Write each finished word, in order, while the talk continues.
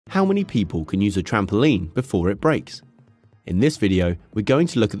How many people can use a trampoline before it breaks? In this video, we're going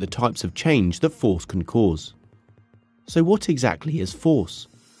to look at the types of change that force can cause. So what exactly is force?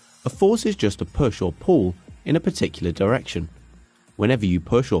 A force is just a push or pull in a particular direction. Whenever you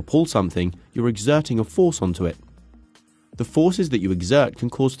push or pull something, you're exerting a force onto it. The forces that you exert can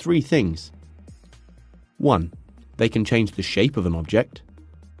cause three things. 1. They can change the shape of an object.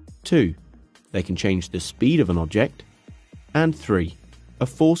 2. They can change the speed of an object. And 3. A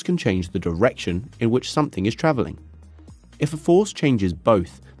force can change the direction in which something is traveling. If a force changes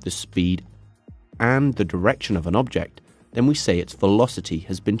both the speed and the direction of an object, then we say its velocity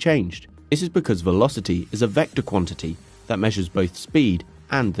has been changed. This is because velocity is a vector quantity that measures both speed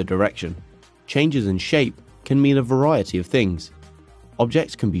and the direction. Changes in shape can mean a variety of things.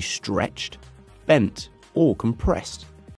 Objects can be stretched, bent, or compressed.